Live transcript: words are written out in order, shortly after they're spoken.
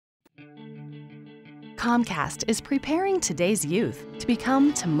Comcast is preparing today's youth to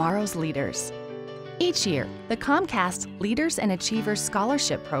become tomorrow's leaders. Each year, the Comcast Leaders and Achievers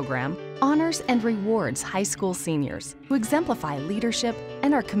Scholarship Program honors and rewards high school seniors who exemplify leadership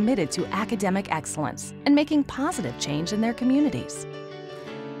and are committed to academic excellence and making positive change in their communities.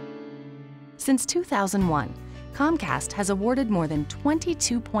 Since 2001, Comcast has awarded more than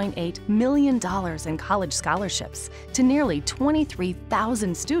 $22.8 million in college scholarships to nearly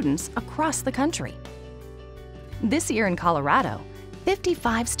 23,000 students across the country. This year in Colorado,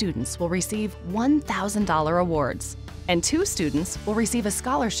 55 students will receive $1,000 awards, and 2 students will receive a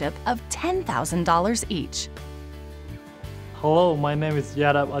scholarship of $10,000 each. Hello, my name is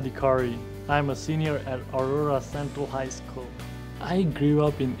Yadap Adhikari. I'm a senior at Aurora Central High School. I grew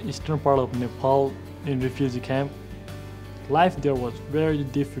up in eastern part of Nepal in refugee camp. Life there was very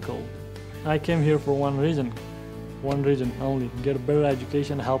difficult. I came here for one reason only, get a better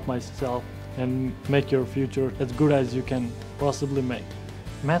education, help myself, and make your future as good as you can possibly make.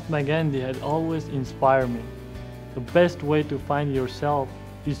 Mahatma Gandhi had always inspired me. The best way to find yourself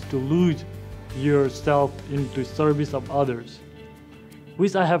is to lose yourself into service of others,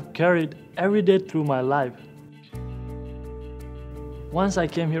 which I have carried every day through my life. Once I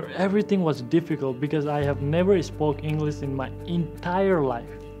came here, everything was difficult because I have never spoke English in my entire life.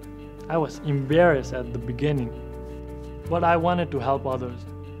 I was embarrassed at the beginning, but I wanted to help others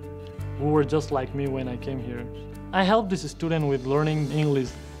who were just like me when I came here. I helped this student with learning English,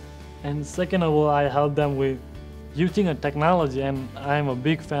 and second of all, I helped them with using a technology, and I'm a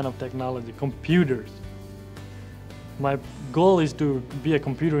big fan of technology, computers. My goal is to be a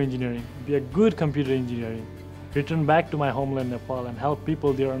computer engineering, be a good computer engineering, return back to my homeland Nepal and help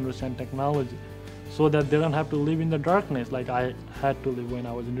people there understand technology so that they don't have to live in the darkness like I had to live when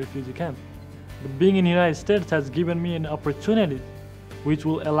I was in refugee camp. But being in the United States has given me an opportunity which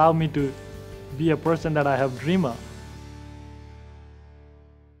will allow me to be a person that I have dreamed of.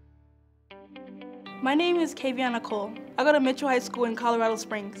 My name is Kae'Vionna. I go to Mitchell High School in Colorado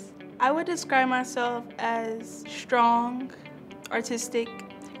Springs. I would describe myself as strong, artistic,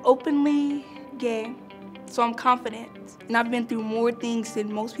 openly gay, so I'm confident. And I've been through more things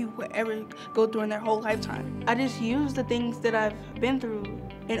than most people would ever go through in their whole lifetime. I just use the things that I've been through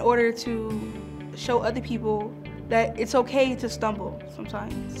in order to show other people that it's okay to stumble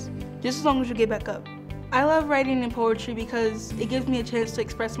sometimes, just as long as you get back up. I love writing and poetry because it gives me a chance to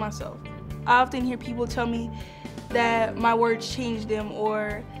express myself. I often hear people tell me that my words changed them,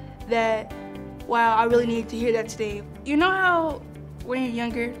 or that, wow, I really needed to hear that today. You know how when you're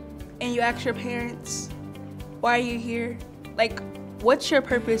younger and you ask your parents, why are you here? Like, what's your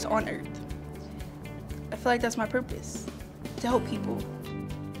purpose on earth? I feel like that's my purpose, to help people.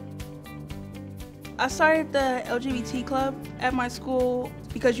 I started the LGBT club at my school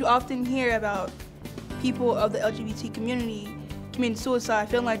because you often hear about people of the LGBT community committing suicide,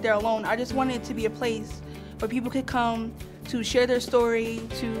 feeling like they're alone. I just wanted it to be a place where people could come to share their story,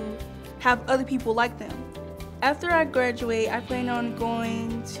 to have other people like them. After I graduate, I plan on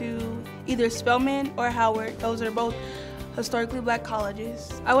going to either Spelman or Howard. Those are both historically black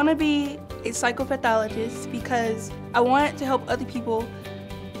colleges. I want to be a psychopathologist because I want to help other people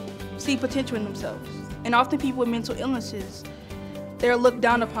see potential in themselves. And often people with mental illnesses, they're looked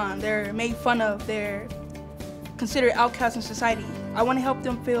down upon, they're made fun of, they're considered outcasts in society. I want to help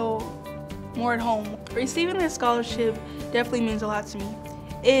them feel more at home. Receiving this scholarship definitely means a lot to me.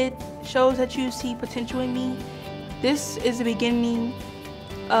 It shows that you see potential in me. This is the beginning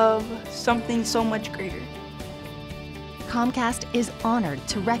of something so much greater. Comcast is honored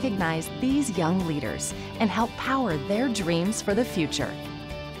to recognize these young leaders and help power their dreams for the future.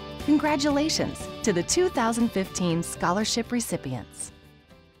 Congratulations to the 2015 scholarship recipients.